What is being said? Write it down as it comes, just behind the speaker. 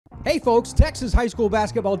Hey folks, Texas high school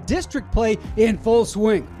basketball district play in full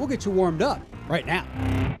swing. We'll get you warmed up right now.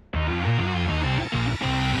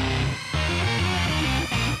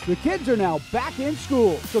 The kids are now back in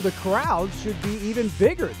school, so the crowds should be even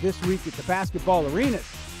bigger this week at the basketball arenas.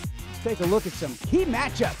 Let's take a look at some key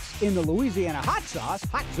matchups in the Louisiana Hot Sauce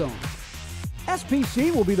Hot Zone.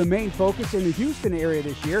 SPC will be the main focus in the Houston area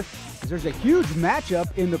this year, as there's a huge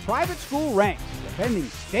matchup in the private school ranks. Defending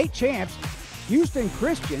state champs, Houston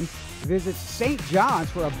Christian visits St. John's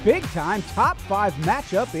for a big-time top 5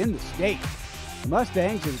 matchup in the state. The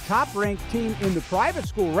Mustangs are the top-ranked team in the private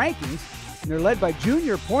school rankings, and they're led by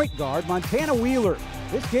junior point guard Montana Wheeler.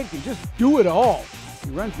 This kid can just do it all.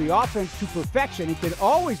 He runs the offense to perfection and can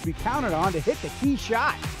always be counted on to hit the key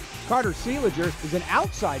shot. Carter Seeliger is an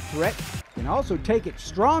outside threat, can also take it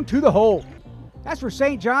strong to the hole. As for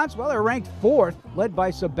St. John's, well, they're ranked 4th, led by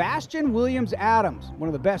Sebastian Williams-Adams, one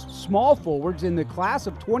of the best small forwards in the class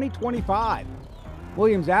of 2025.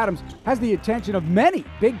 Williams-Adams has the attention of many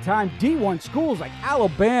big-time D1 schools like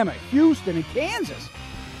Alabama, Houston, and Kansas.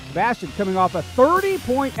 Sebastian coming off a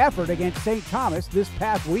 30-point effort against St. Thomas this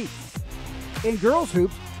past week. In girls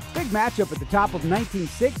hoops, big matchup at the top of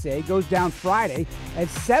 19-6A goes down Friday as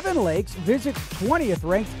Seven Lakes visits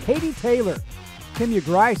 20th-ranked Katy Taylor. Timya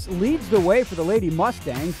Grice leads the way for the Lady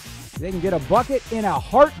Mustangs. They can get a bucket in a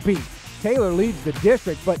heartbeat. Taylor leads the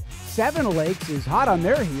district, but Seven Lakes is hot on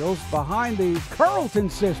their heels behind the Carlton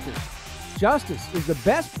sisters. Justice is the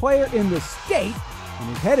best player in the state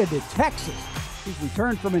and is headed to Texas. He's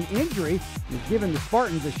returned from an injury and has given the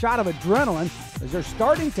Spartans a shot of adrenaline as they're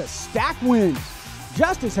starting to stack wins.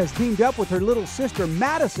 Justice has teamed up with her little sister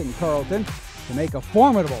Madison Carlton to make a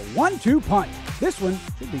formidable 1-2 punch. This one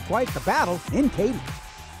should be quite the battle in Katy.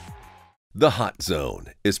 The Hot Zone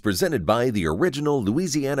is presented by the original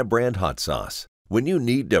Louisiana brand hot sauce. When you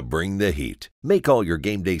need to bring the heat, make all your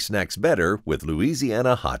game day snacks better with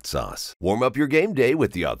Louisiana hot sauce. Warm up your game day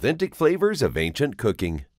with the authentic flavors of ancient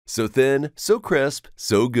cooking. So thin, so crisp,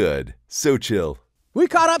 so good, so chill. We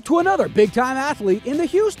caught up to another big-time athlete in the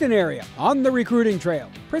Houston area on the recruiting trail,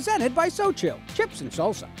 presented by Xochitl, chips and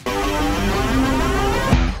salsa.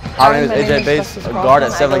 My name is AJ Bates, a guard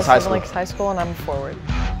at Seven Lakes High School. Seven Lakes High School, and I'm forward.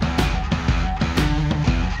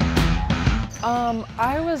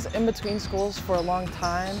 I was in between schools for a long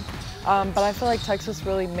time, but I feel like Texas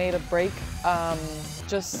really made a break.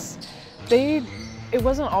 It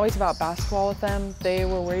wasn't always about basketball with them. They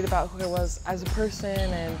were worried about who I was as a person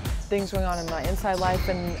and things going on in my inside life.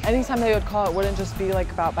 And anytime they would call, it wouldn't just be like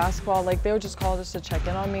about basketball. Like they would just call just to check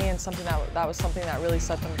in on me, and that was something that really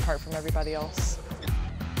set them apart from everybody else.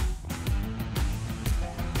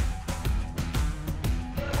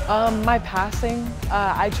 My passing,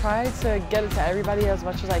 I try to get it to everybody as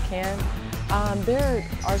much as I can. There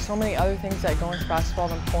are so many other things that go into basketball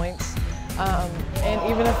than points.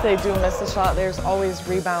 And even if they do miss the shot, there's always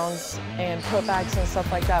rebounds and putbacks and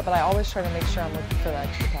stuff like that, but I always try to make sure I'm looking for the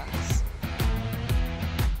extra pass.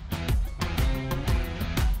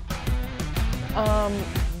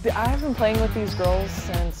 I've been playing with these girls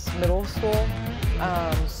since middle school,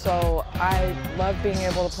 so I love being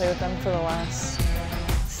able to play with them for the last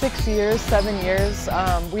 6 years, 7 years.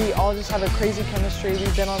 We all just have a crazy chemistry.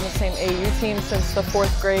 We've been on the same AU team since the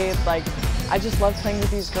 4th grade. Like, I just love playing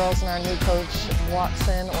with these girls, and our new coach,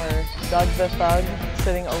 Watson, or Doug the Thug,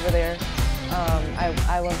 sitting over there.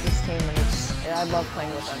 I love this team, and I love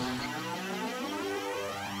playing with them.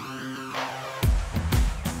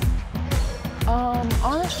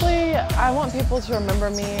 Honestly, I want people to remember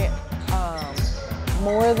me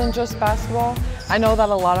more than just basketball. I know that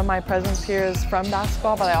a lot of my presence here is from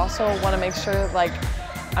basketball, but I also want to make sure, like,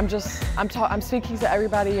 I'm speaking to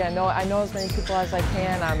everybody. I know as many people as I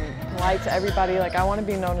can. I'm polite to everybody. Like, I want to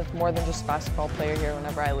be known as more than just a basketball player here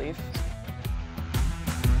whenever I leave.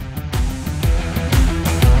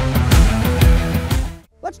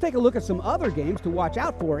 Let's take a look at some other games to watch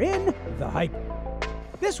out for in the Hype.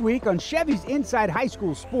 This week on Chevy's Inside High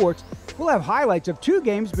School Sports, we'll have highlights of 2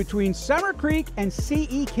 games between Summer Creek and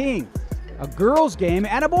C.E. King, a girls game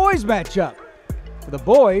and a boys matchup. For the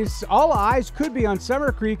boys, all eyes could be on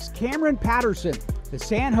Summer Creek's Cameron Patterson. The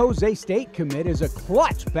San Jose State commit is a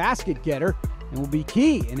clutch basket getter and will be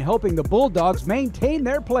key in helping the Bulldogs maintain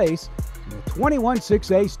their place in the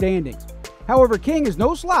 21-6A standings. However, King is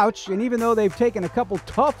no slouch, and even though they've taken a couple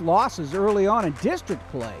tough losses early on in district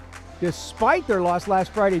play, despite their loss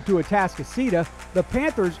last Friday to Atascocita, the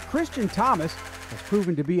Panthers' Christian Thomas has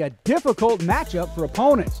proven to be a difficult matchup for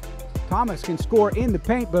opponents. Thomas can score in the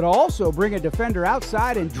paint, but also bring a defender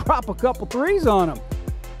outside and drop a couple threes on him.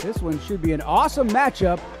 This one should be an awesome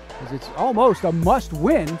matchup, as it's almost a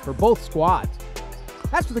must-win for both squads.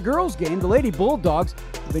 As for the girls' game, the Lady Bulldogs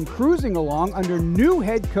have been cruising along under new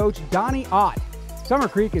head coach Donnie Ott. Summer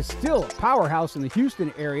Creek is still a powerhouse in the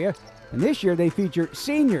Houston area, and this year they feature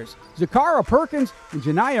seniors Zakara Perkins and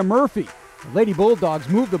Janiyah Murphy. The Lady Bulldogs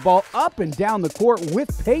move the ball up and down the court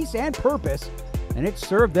with pace and purpose, and it's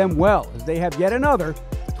served them well as they have yet another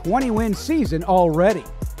 20-win season already.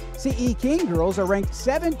 CE King girls are ranked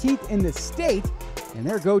 17th in the state, and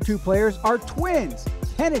their go-to players are twins,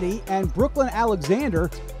 Kennedy and Brooklyn Alexander,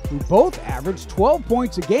 who both averaged 12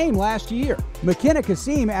 points a game last year. McKenna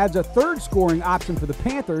Kasim adds a third scoring option for the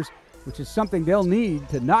Panthers, which is something they'll need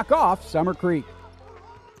to knock off Summer Creek.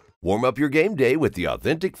 Warm up your game day with the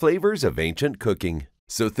authentic flavors of ancient cooking.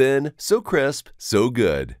 So thin, so crisp, so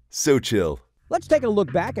good, Xochitl. Let's take a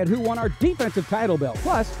look back at who won our defensive title belt.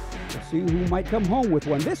 Plus, we'll see who might come home with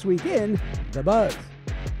one this week in The Buzz.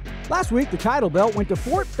 Last week, the title belt went to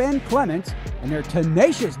Fort Bend Clements, and their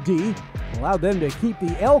tenacious D allowed them to keep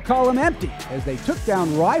the L column empty as they took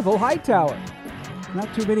down rival Hightower.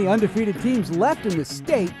 Not too many undefeated teams left in the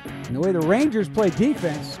state, and the way the Rangers play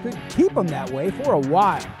defense could keep them that way for a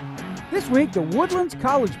while. This week, the Woodlands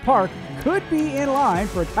College Park could be in line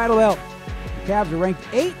for a title belt. The Cavs are ranked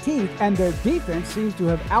 18th, and their defense seems to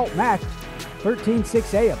have outmatched 13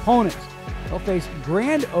 6A opponents. They'll face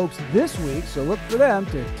Grand Oaks this week, so look for them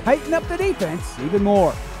to tighten up the defense even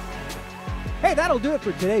more. Hey, that'll do it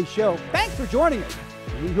for today's show. Thanks for joining us.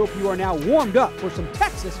 We hope you are now warmed up for some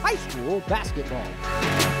Texas high school basketball.